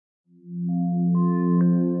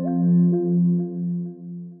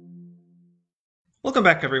Welcome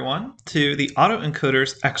back, everyone, to the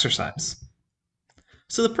Autoencoder's exercise.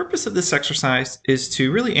 So the purpose of this exercise is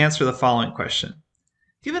to really answer the following question.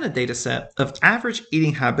 Given a data set of average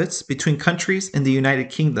eating habits between countries in the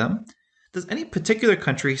United Kingdom, does any particular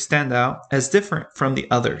country stand out as different from the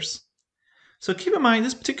others? So keep in mind,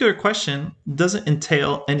 this particular question doesn't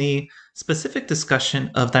entail any specific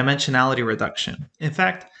discussion of dimensionality reduction. In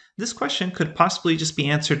fact, this question could possibly just be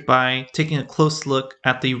answered by taking a close look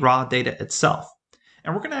at the raw data itself.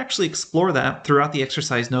 And we're going to actually explore that throughout the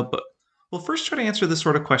exercise notebook. We'll first try to answer this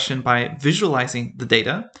sort of question by visualizing the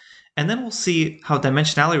data, and then we'll see how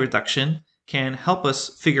dimensionality reduction can help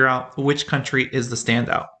us figure out which country is the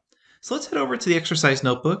standout. So let's head over to the exercise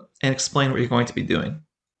notebook and explain what you're going to be doing.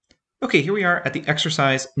 Okay, here we are at the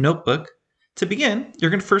exercise notebook. To begin,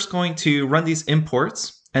 you're first going to run these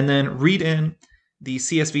imports and then read in the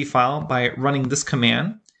CSV file by running this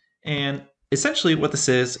command. And essentially what this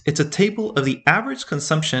is, it's a table of the average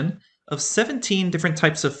consumption of 17 different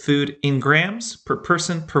types of food in grams per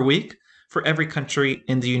person per week for every country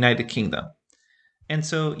in the United Kingdom. And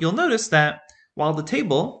so you'll notice that while the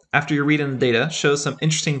table, after you read in the data, shows some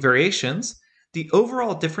interesting variations, the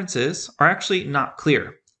overall differences are actually not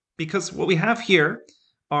clear, because what we have here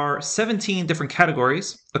are 17 different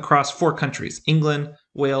categories across 4 countries: England,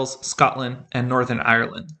 Wales, Scotland, and Northern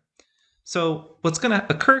Ireland. So what's going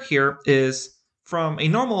to occur here is, from a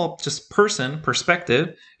normal just person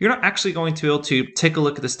perspective, you're not actually going to be able to take a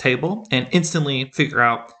look at this table and instantly figure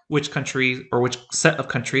out which country or which set of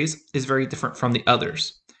countries is very different from the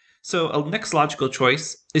others. So a next logical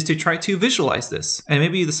choice is to try to visualize this, and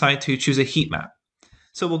maybe you decide to choose a heat map.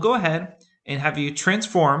 So we'll go ahead and have you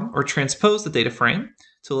transform or transpose the data frame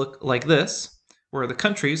to look like this, where the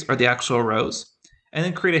countries are the actual rows, and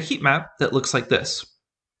then create a heat map that looks like this.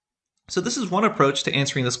 So this is one approach to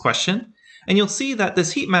answering this question, and you'll see that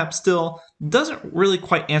this heat map still doesn't really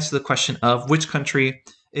quite answer the question of which country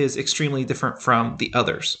is extremely different from the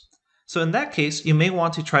others. So in that case, you may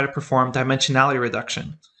want to try to perform dimensionality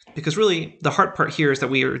reduction, because really the hard part here is that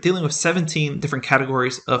we are dealing with 17 different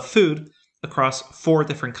categories of food across 4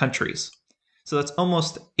 different countries. So that's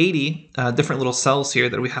almost 80 different little cells here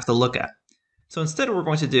that we have to look at. So instead what we're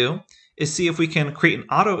going to do is see if we can create an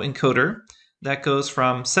autoencoder that goes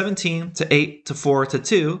from 17 to 8 to 4 to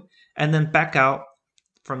 2, and then back out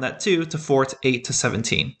from that 2 to 4 to 8 to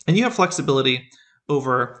 17. And you have flexibility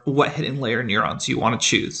over what hidden layer neurons you want to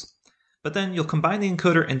choose. But then you'll combine the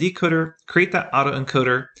encoder and decoder, create that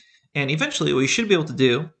autoencoder, and eventually what you should be able to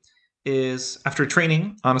do is, after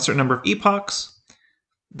training on a certain number of epochs,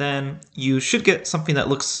 then you should get something that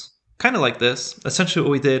looks kind of like this, essentially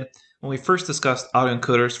what we did when we first discussed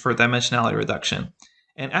autoencoders for dimensionality reduction.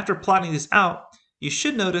 And after plotting this out, you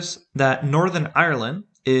should notice that Northern Ireland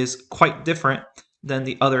is quite different than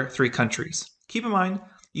the other 3 countries. Keep in mind,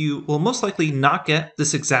 you will most likely not get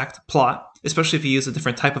this exact plot, especially if you use a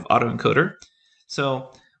different type of autoencoder.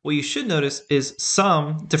 So what you should notice is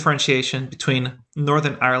some differentiation between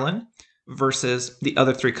Northern Ireland versus the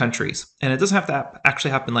other 3 countries. And it doesn't have to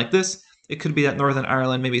actually happen like this. It could be that Northern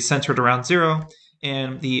Ireland may be centered around 0,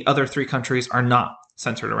 and the other 3 countries are not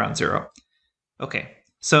centered around 0. Okay,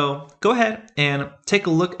 so go ahead and take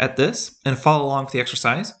a look at this and follow along with the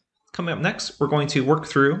exercise. Coming up next, we're going to work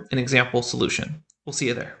through an example solution. We'll see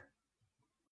you there.